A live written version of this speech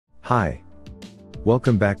Hi.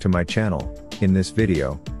 Welcome back to my channel. In this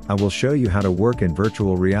video, I will show you how to work in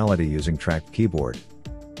virtual reality using tracked keyboard.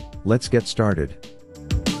 Let's get started.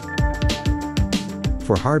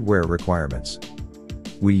 For hardware requirements,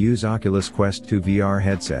 we use Oculus Quest 2 VR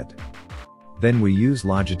headset. Then we use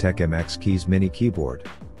Logitech MX Keys Mini keyboard.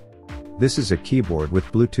 This is a keyboard with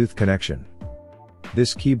Bluetooth connection.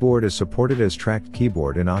 This keyboard is supported as tracked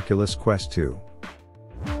keyboard in Oculus Quest 2.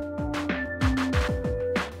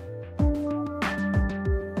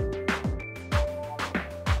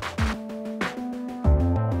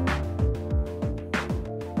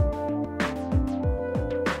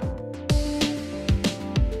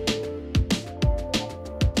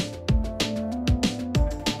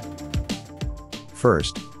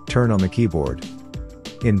 First, turn on the keyboard.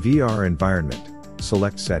 In VR environment,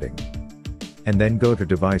 select Setting. And then go to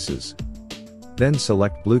Devices. Then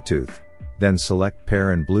select Bluetooth. Then select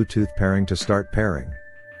Pair and Bluetooth pairing to start pairing.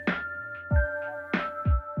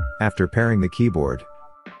 After pairing the keyboard,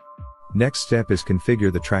 next step is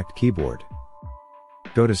configure the tracked keyboard.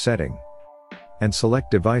 Go to Setting. And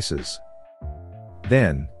select Devices.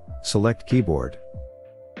 Then, select Keyboard.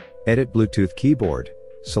 Edit Bluetooth keyboard.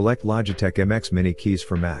 Select Logitech MX Mini keys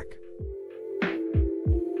for Mac.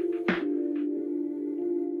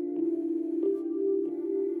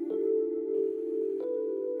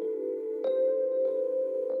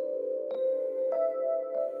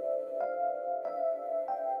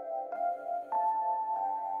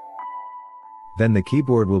 Then the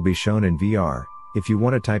keyboard will be shown in VR. If you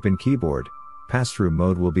want to type in keyboard, pass-through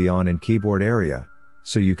mode will be on in keyboard area,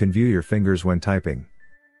 so you can view your fingers when typing.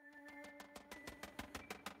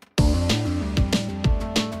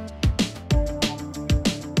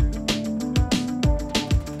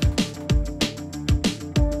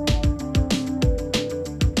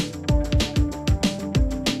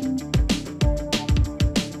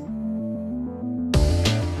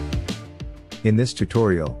 In this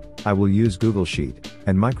tutorial, I will use Google Sheet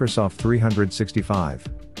and Microsoft 365.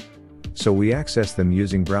 So we access them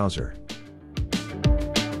using browser.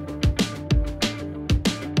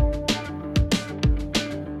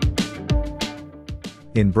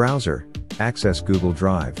 In browser, access Google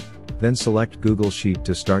Drive, then select Google Sheet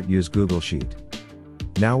to start use Google Sheet.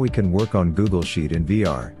 Now we can work on Google Sheet in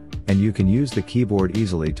VR, and you can use the keyboard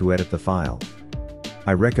easily to edit the file.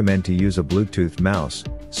 I recommend to use a Bluetooth mouse,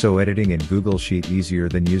 so editing in Google Sheet easier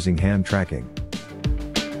than using hand tracking.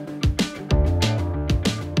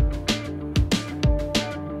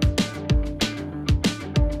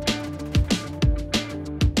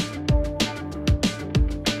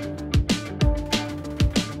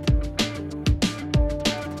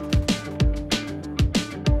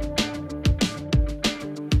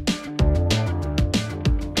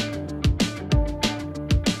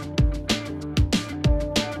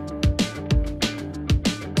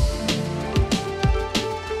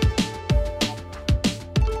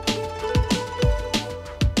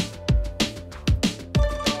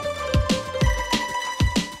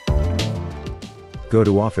 Go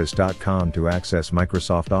to office.com to access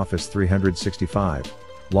Microsoft Office 365,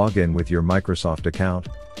 log in with your Microsoft account,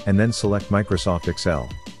 and then select Microsoft Excel.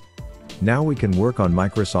 Now we can work on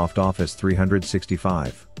Microsoft Office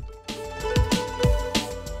 365.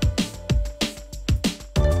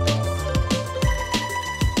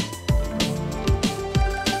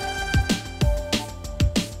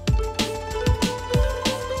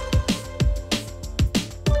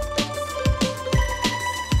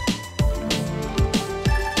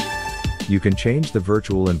 You can change the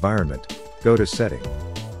virtual environment. Go to Setting.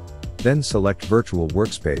 Then select Virtual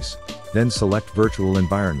Workspace, then select Virtual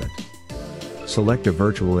Environment. Select a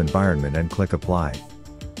virtual environment and click Apply.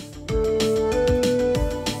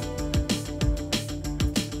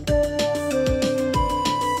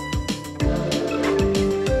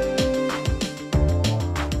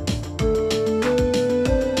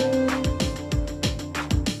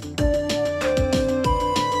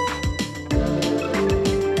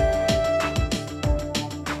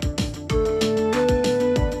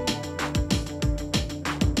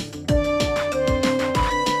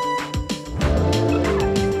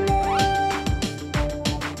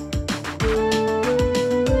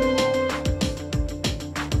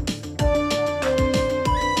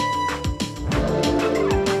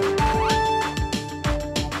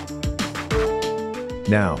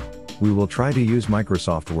 Now, we will try to use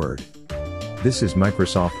Microsoft Word. This is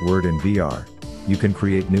Microsoft Word in VR. You can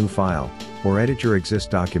create new file, or edit your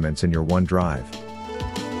existing documents in your OneDrive.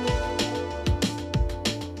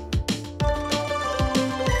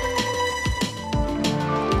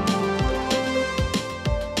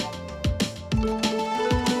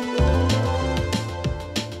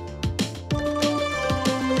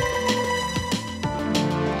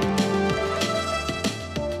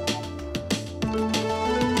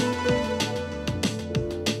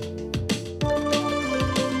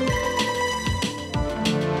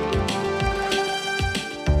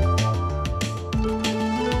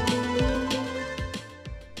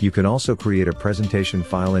 You can also create a presentation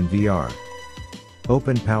file in VR.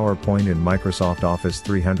 Open PowerPoint in Microsoft Office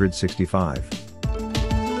 365.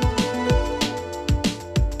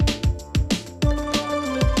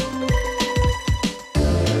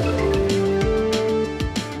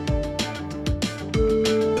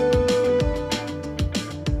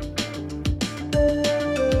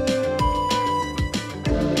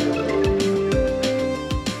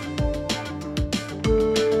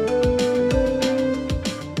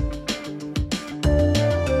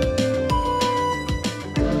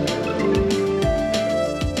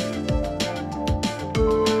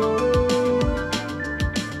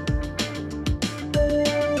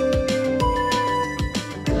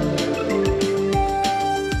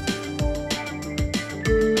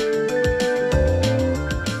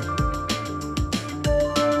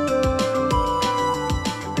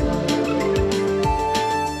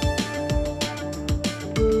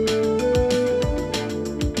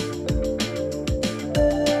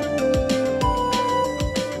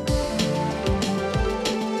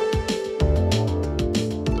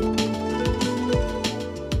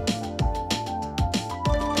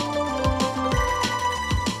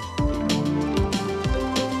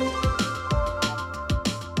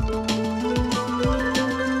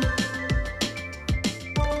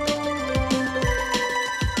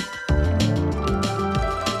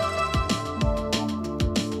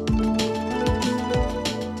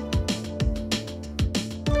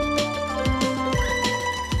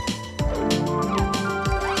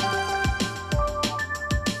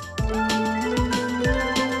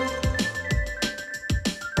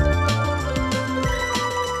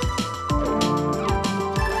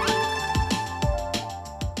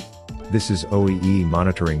 This is OEE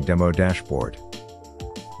Monitoring Demo Dashboard.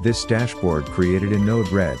 This dashboard created in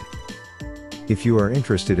Node-RED. If you are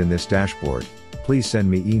interested in this dashboard, please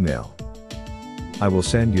send me email. I will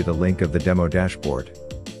send you the link of the demo dashboard.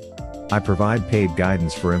 I provide paid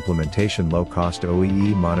guidance for implementation low-cost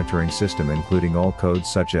OEE monitoring system including all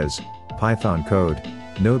codes such as Python code,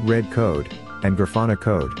 Node-RED code, and Grafana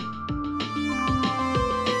code.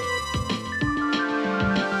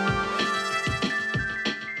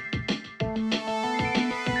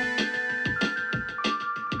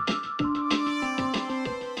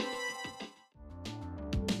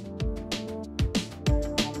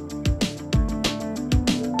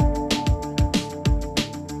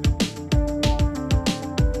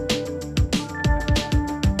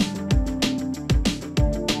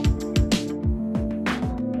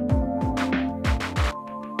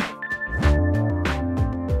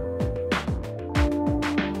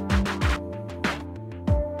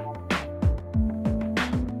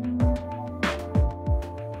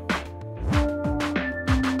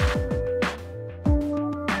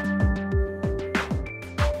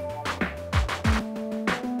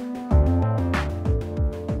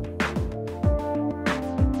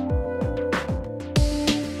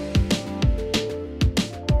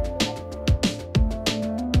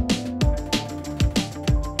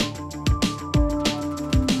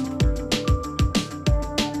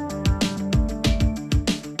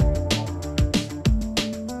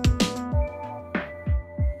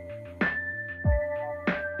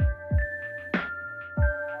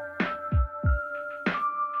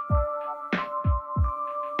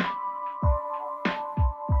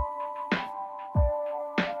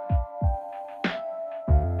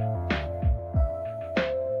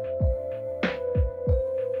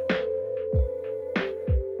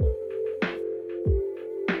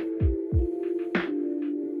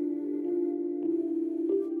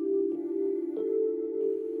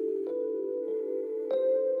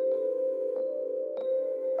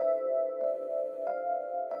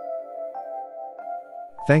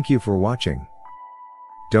 Thank you for watching.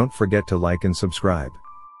 Don't forget to like and subscribe.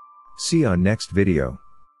 See you on next video.